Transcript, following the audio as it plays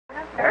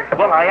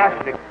Well, I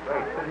asked you to...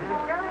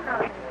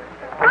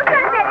 Who's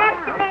going to sit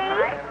next to me?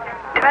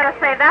 You better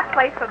say that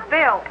place for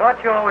Bill. Thought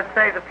you always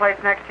say the place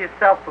next to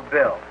yourself for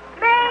Bill.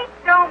 Me?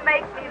 Don't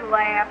make me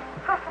laugh.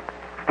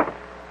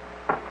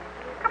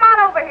 Come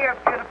on over here,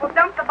 beautiful.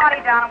 Dump the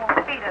body down and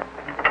we'll feed it.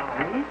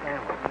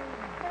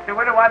 See,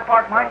 where do I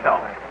park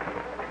myself?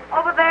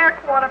 Over there,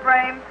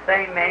 Quarterbrain.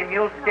 Say, Mayme,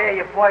 you'll scare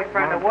your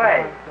boyfriend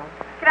away.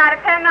 Can I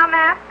depend on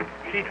that?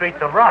 She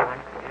treats him rough.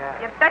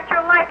 You bet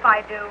your life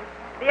I do.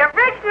 The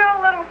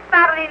original little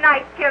Saturday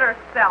night kid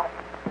herself.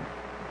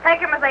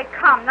 Take them as they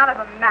come. None of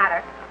them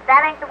matter.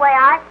 That ain't the way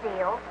I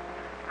feel.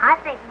 I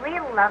think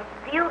real love's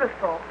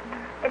beautiful.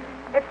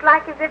 It's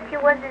like as if you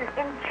was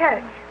in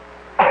church.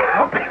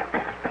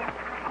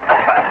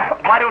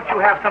 Why don't you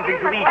have something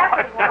to eat?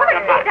 Put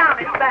it down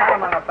his bag.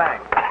 I'm on the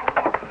back.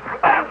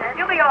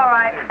 You'll be all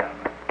right.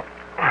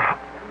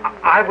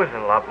 I was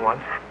in love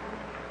once.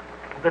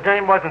 The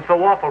dame wasn't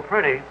so awful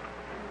pretty,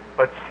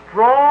 but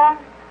strong,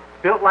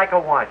 built like a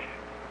watch.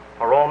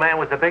 Her old man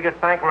was the biggest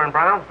banker in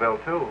Brownsville,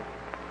 too.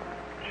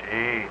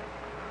 Gee,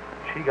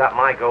 she got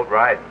my goat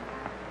riding.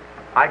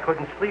 I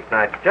couldn't sleep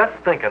nights just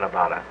thinking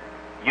about her.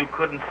 You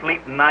couldn't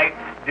sleep nights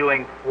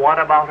doing what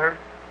about her?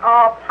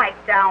 Oh, pipe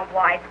down,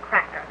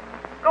 wisecracker.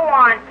 Go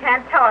on,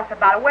 Ken. Tell us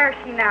about her. Where is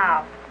she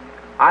now?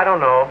 I don't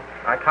know.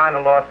 I kind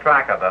of lost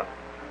track of her.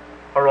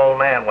 Her old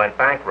man went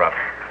bankrupt.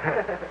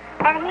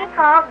 And he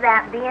calls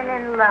that being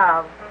in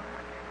love.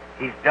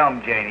 He's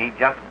dumb, Janie.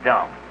 Just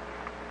dumb.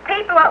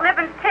 People that live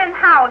in tin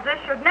houses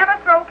should never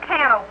throw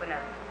can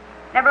openers.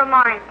 Never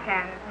mind,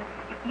 Ken.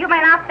 You may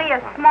not be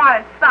as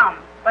smart as some,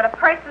 but a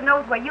person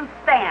knows where you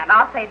stand.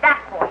 I'll say that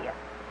for you.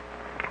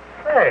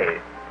 Hey,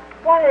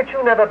 why ain't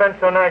you never been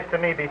so nice to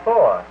me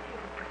before?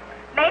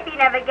 Maybe you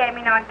never gave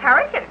me no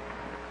encouragement.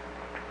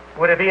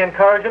 Would it be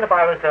encouraging if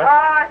I was to...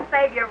 Oh,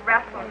 save your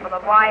wrestling for the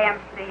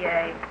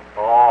YMCA.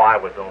 Oh, I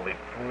was only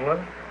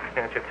fooling.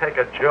 Can't you take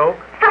a joke?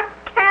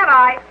 Can't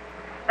I?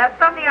 That's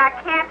something I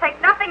can't take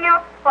nothing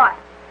else but.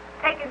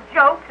 Taking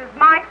jokes is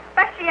my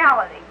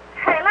speciality.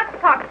 Hey, let's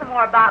talk some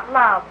more about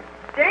love.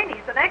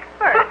 Janie's an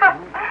expert.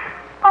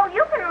 Oh,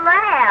 you can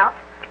laugh,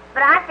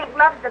 but I think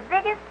love's the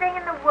biggest thing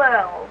in the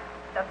world.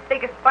 The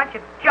biggest bunch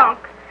of junk.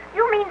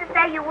 You mean to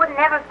say you would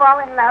never fall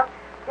in love,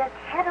 just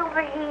head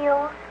over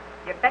heels?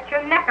 You bet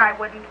your neck I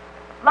wouldn't.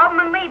 Love 'em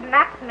and leave 'em,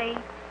 that's me.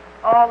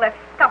 All this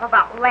stuff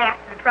about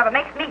laughter and trouble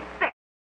makes me sick.